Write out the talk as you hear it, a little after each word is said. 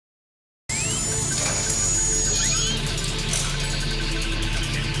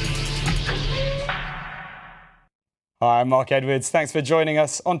Hi, I'm Mark Edwards. Thanks for joining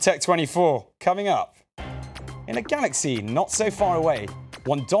us on Tech24. Coming up, in a galaxy not so far away,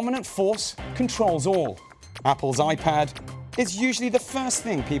 one dominant force controls all. Apple's iPad is usually the first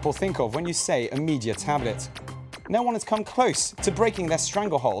thing people think of when you say a media tablet. No one has come close to breaking their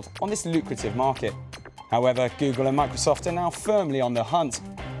stranglehold on this lucrative market. However, Google and Microsoft are now firmly on the hunt.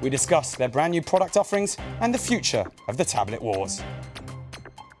 We discuss their brand new product offerings and the future of the tablet wars.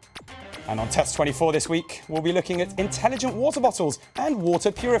 And on Test24 this week, we'll be looking at intelligent water bottles and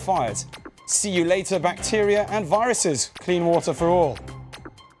water purifiers. See you later, bacteria and viruses. Clean water for all.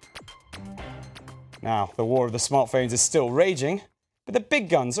 Now, the war of the smartphones is still raging, but the big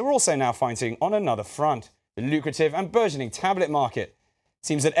guns are also now fighting on another front, the lucrative and burgeoning tablet market. It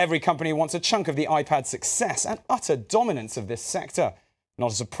seems that every company wants a chunk of the iPad's success and utter dominance of this sector.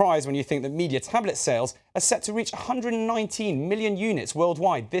 Not a surprise when you think that media tablet sales are set to reach 119 million units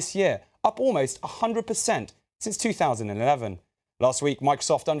worldwide this year, up almost 100% since 2011. Last week,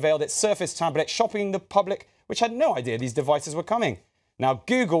 Microsoft unveiled its Surface tablet, shocking the public, which had no idea these devices were coming. Now,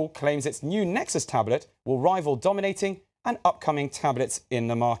 Google claims its new Nexus tablet will rival dominating and upcoming tablets in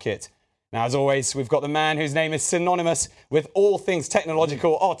the market. Now, as always, we've got the man whose name is synonymous with all things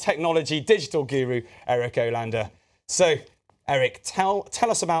technological, our technology digital guru, Eric Olander. So, Eric, tell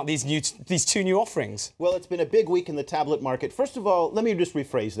us about these two new offerings. Well, it's been a big week in the tablet market. First of all, let me just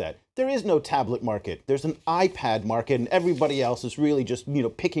rephrase that. There is no tablet market. There's an iPad market, and everybody else is really just,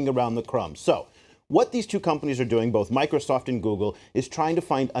 picking around the crumbs. So, what these two companies are doing, both Microsoft and Google, is trying to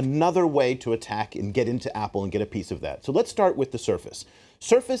find another way to attack and get into Apple and get a piece of that. So let's start with the Surface.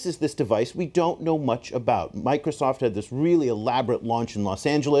 Surface is this device we don't know much about. Microsoft had this really elaborate launch in Los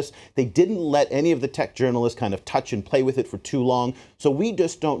Angeles. They didn't let any of the tech journalists kind of touch and play with it for too long. So we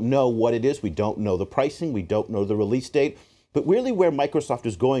just don't know what it is. We don't know the pricing. We don't know the release date. But really where Microsoft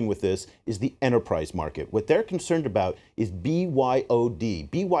is going with this is the enterprise market. What they're concerned about is BYOD.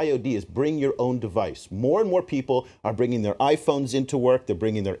 BYOD is bring your own device. More and more people are bringing their iPhones into work. They're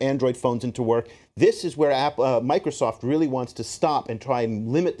bringing their Android phones into work. This is where Microsoft really wants to stop and try and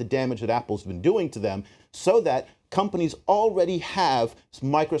limit the damage that Apple's been doing to them so that companies already have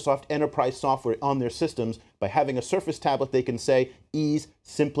Microsoft enterprise software on their systems. By having a Surface tablet, they can say ease,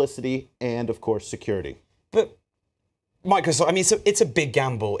 simplicity, and of course, security. But Microsoft, so it's a big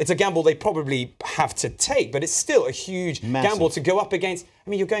gamble. It's a gamble they probably have to take, but it's still a huge gamble to go up against.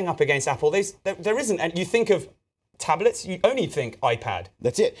 You're going up against Apple. There isn't, and you think of tablets, you only think iPad.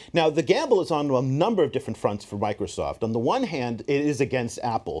 That's it. Now, the gamble is on a number of different fronts for Microsoft. On the one hand, it is against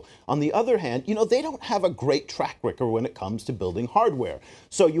Apple. On the other hand, they don't have a great track record when it comes to building hardware.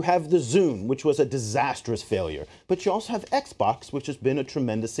 So you have the Zune, which was a disastrous failure, but you also have Xbox, which has been a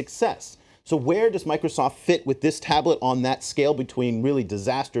tremendous success. So where does Microsoft fit with this tablet on that scale between really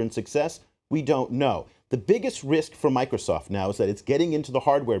disaster and success? We don't know. The biggest risk for Microsoft now is that it's getting into the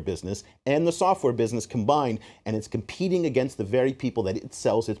hardware business and the software business combined, and it's competing against the very people that it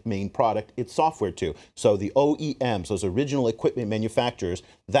sells its main product, its software to. So the OEMs, those original equipment manufacturers,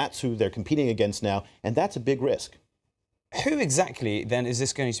 that's who they're competing against now, and that's a big risk. Who exactly, then, is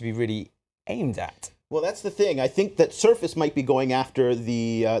this going to be really aimed at? Well, that's the thing. I think that Surface might be going after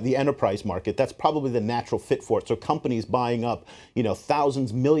the enterprise market. That's probably the natural fit for it. So companies buying up,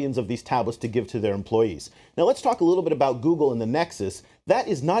 thousands, millions of these tablets to give to their employees. Now, let's talk a little bit about Google and the Nexus. That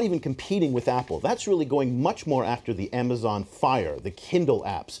is not even competing with Apple. That's really going much more after the Amazon Fire, the Kindle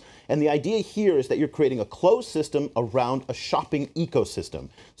apps. And the idea here is that you're creating a closed system around a shopping ecosystem.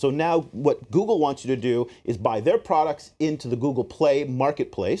 So now what Google wants you to do is buy their products into the Google Play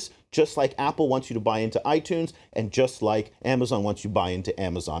marketplace, just like Apple wants you to buy into iTunes, and just like Amazon wants you to buy into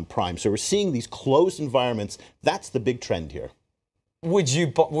Amazon Prime. So we're seeing these closed environments. That's the big trend here. Do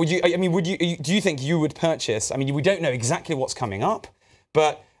you think you would purchase? We don't know exactly what's coming up,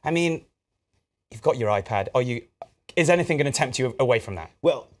 but you've got your iPad. Is anything going to tempt you away from that?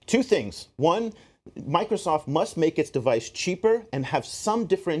 Well, two things. One, Microsoft must make its device cheaper and have some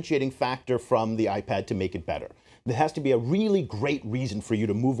differentiating factor from the iPad to make it better. There has to be a really great reason for you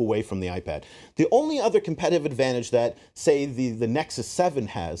to move away from the iPad. The only other competitive advantage that, say, the Nexus 7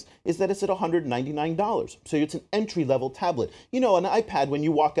 has is that it's at $199. So it's an entry-level tablet. An iPad, when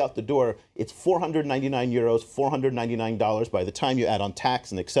you walk out the door, it's 499 euros, $499. By the time you add on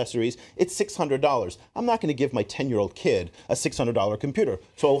tax and accessories, it's $600. I'm not going to give my 10-year-old kid a $600 computer.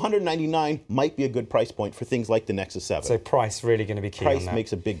 So $199 might be a good price point for things like the Nexus 7. So price really going to be key on that. Price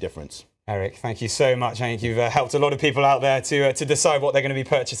makes a big difference. Eric, thank you so much. I think you've helped a lot of people out there to decide what they're going to be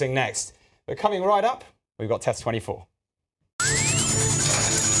purchasing next. But coming right up, we've got Test24.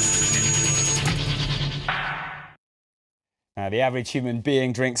 The average human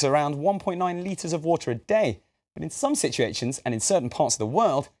being drinks around 1.9 litres of water a day. But in some situations and in certain parts of the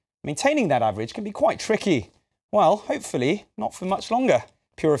world, maintaining that average can be quite tricky. Well, hopefully not for much longer.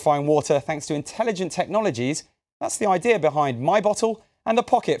 Purifying water thanks to intelligent technologies, that's the idea behind My Bottle and the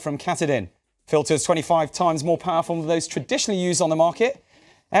Pocket from Katadyn. Filters 25 times more powerful than those traditionally used on the market.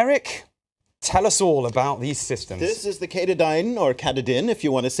 Eric, tell us all about these systems. This is the Katadyn, or Katadyn, if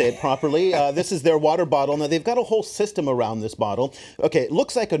you want to say it properly. This is their water bottle. Now, they've got a whole system around this bottle. Okay, it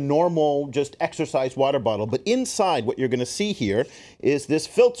looks like a normal, just exercise water bottle, but inside what you're going to see here is this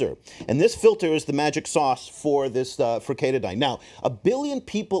filter. And this filter is the magic sauce for this, for Katadyn. Now, 1 billion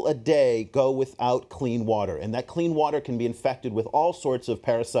people a day go without clean water, and that clean water can be infected with all sorts of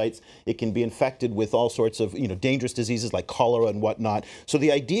parasites. It can be infected with all sorts of, dangerous diseases like cholera and whatnot. So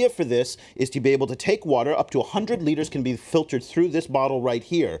the idea for this is to be able to take water, up to 100 liters can be filtered through this bottle right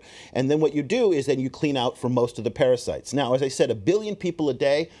here. And then what you do is then you clean out for most of the parasites. Now, as I said, 1 billion people a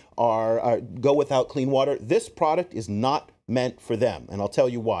day go without clean water. This product is not meant for them, and I'll tell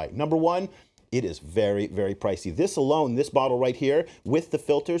you why. Number one, it is very, very pricey. This alone, this bottle right here, with the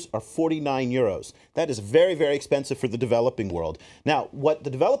filters, are 49 euros. That is very, very expensive for the developing world. Now, what the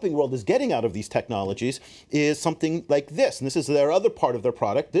developing world is getting out of these technologies is something like this. And this is their other part of their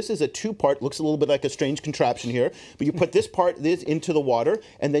product. This is a two-part, looks a little bit like a strange contraption here, but you put this part into the water,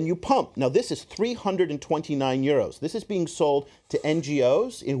 and then you pump. Now, this is 329 euros. This is being sold to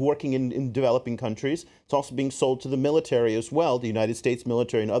NGOs working in developing countries. It's also being sold to the military as well, the United States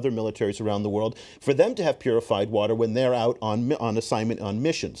military and other militaries around the world, for them to have purified water when they're out on assignment, on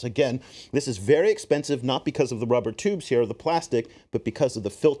missions. Again, this is very expensive, not because of the rubber tubes here or the plastic, but because of the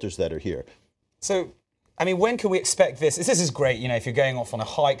filters that are here. So, I mean, when can we expect this? This is great, if you're going off on a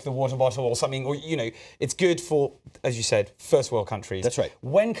hike, the water bottle or something, or, it's good for, as you said, first world countries. That's right.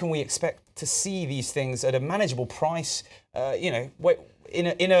 When can we expect to see these things at a manageable price,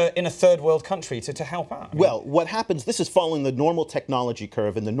 in a third world country to help out? Well, what happens, this is following the normal technology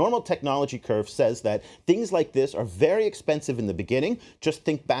curve, and the normal technology curve says that things like this are very expensive in the beginning. Just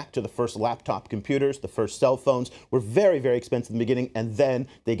think back to the first laptop computers, the first cell phones were very, very expensive in the beginning, and then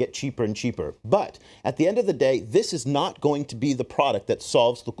they get cheaper and cheaper. But at the end of the day, this is not going to be the product that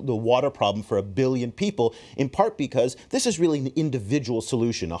solves the water problem for 1 billion people, in part because this is really an individual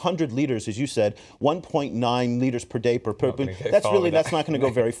solution. 100 liters, as you said, 1.9 liters per day per person. That's not going to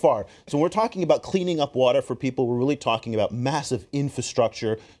go very far. So when we're talking about cleaning up water for people, we're really talking about massive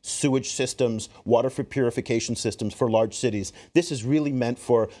infrastructure, sewage systems, water for purification systems for large cities. This is really meant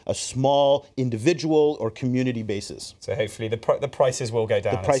for a small individual or community basis. So hopefully the prices will go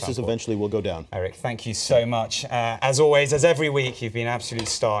down. The prices eventually will go down. Eric, thank you so much. As always, as every week, you've been an absolute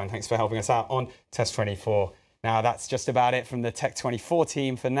star, and thanks for helping us out on Test 24. Now, that's just about it from the Tech 24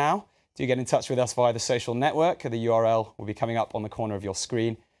 team for now. Do get in touch with us via the social network. The URL will be coming up on the corner of your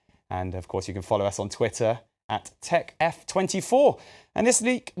screen. And of course, you can follow us on Twitter at TechF24. And this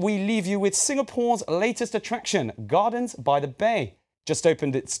week, we leave you with Singapore's latest attraction, Gardens by the Bay. Just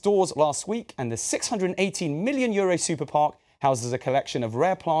opened its doors last week, and the 618 million euro super park houses a collection of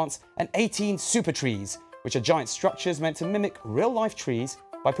rare plants and 18 super trees, which are giant structures meant to mimic real-life trees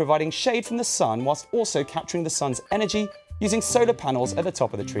by providing shade from the sun whilst also capturing the sun's energy using solar panels at the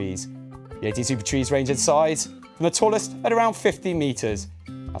top of the trees. The 18 super trees range in size, from the tallest at around 50 metres.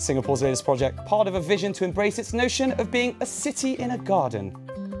 Now, Singapore's latest project, part of a vision to embrace its notion of being a city in a garden.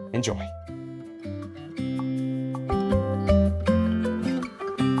 Enjoy.